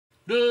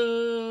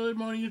Good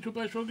morning, YouTube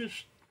Ice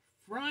Focus.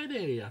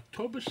 Friday,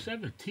 October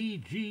 7th,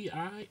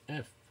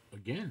 TGIF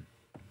again.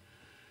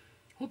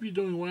 Hope you're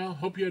doing well.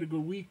 Hope you had a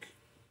good week.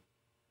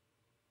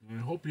 And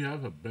I hope you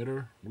have a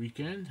better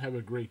weekend. Have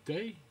a great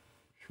day.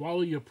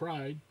 Swallow your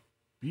pride.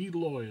 Be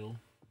loyal.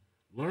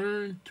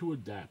 Learn to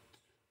adapt.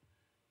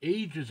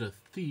 Age is a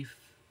thief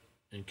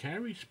and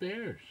carry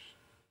spares.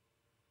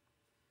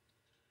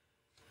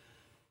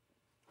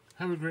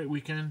 Have a great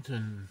weekend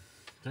and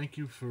thank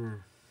you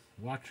for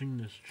watching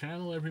this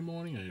channel every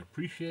morning. I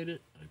appreciate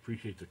it. I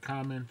appreciate the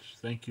comments.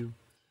 Thank you.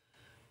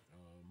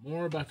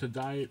 More about the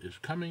diet is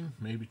coming,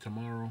 maybe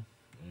tomorrow,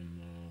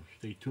 and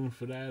stay tuned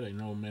for that. I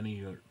know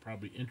many are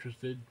probably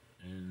interested,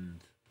 and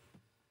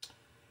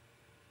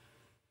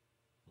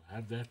we'll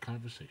have that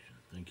conversation.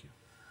 Thank you.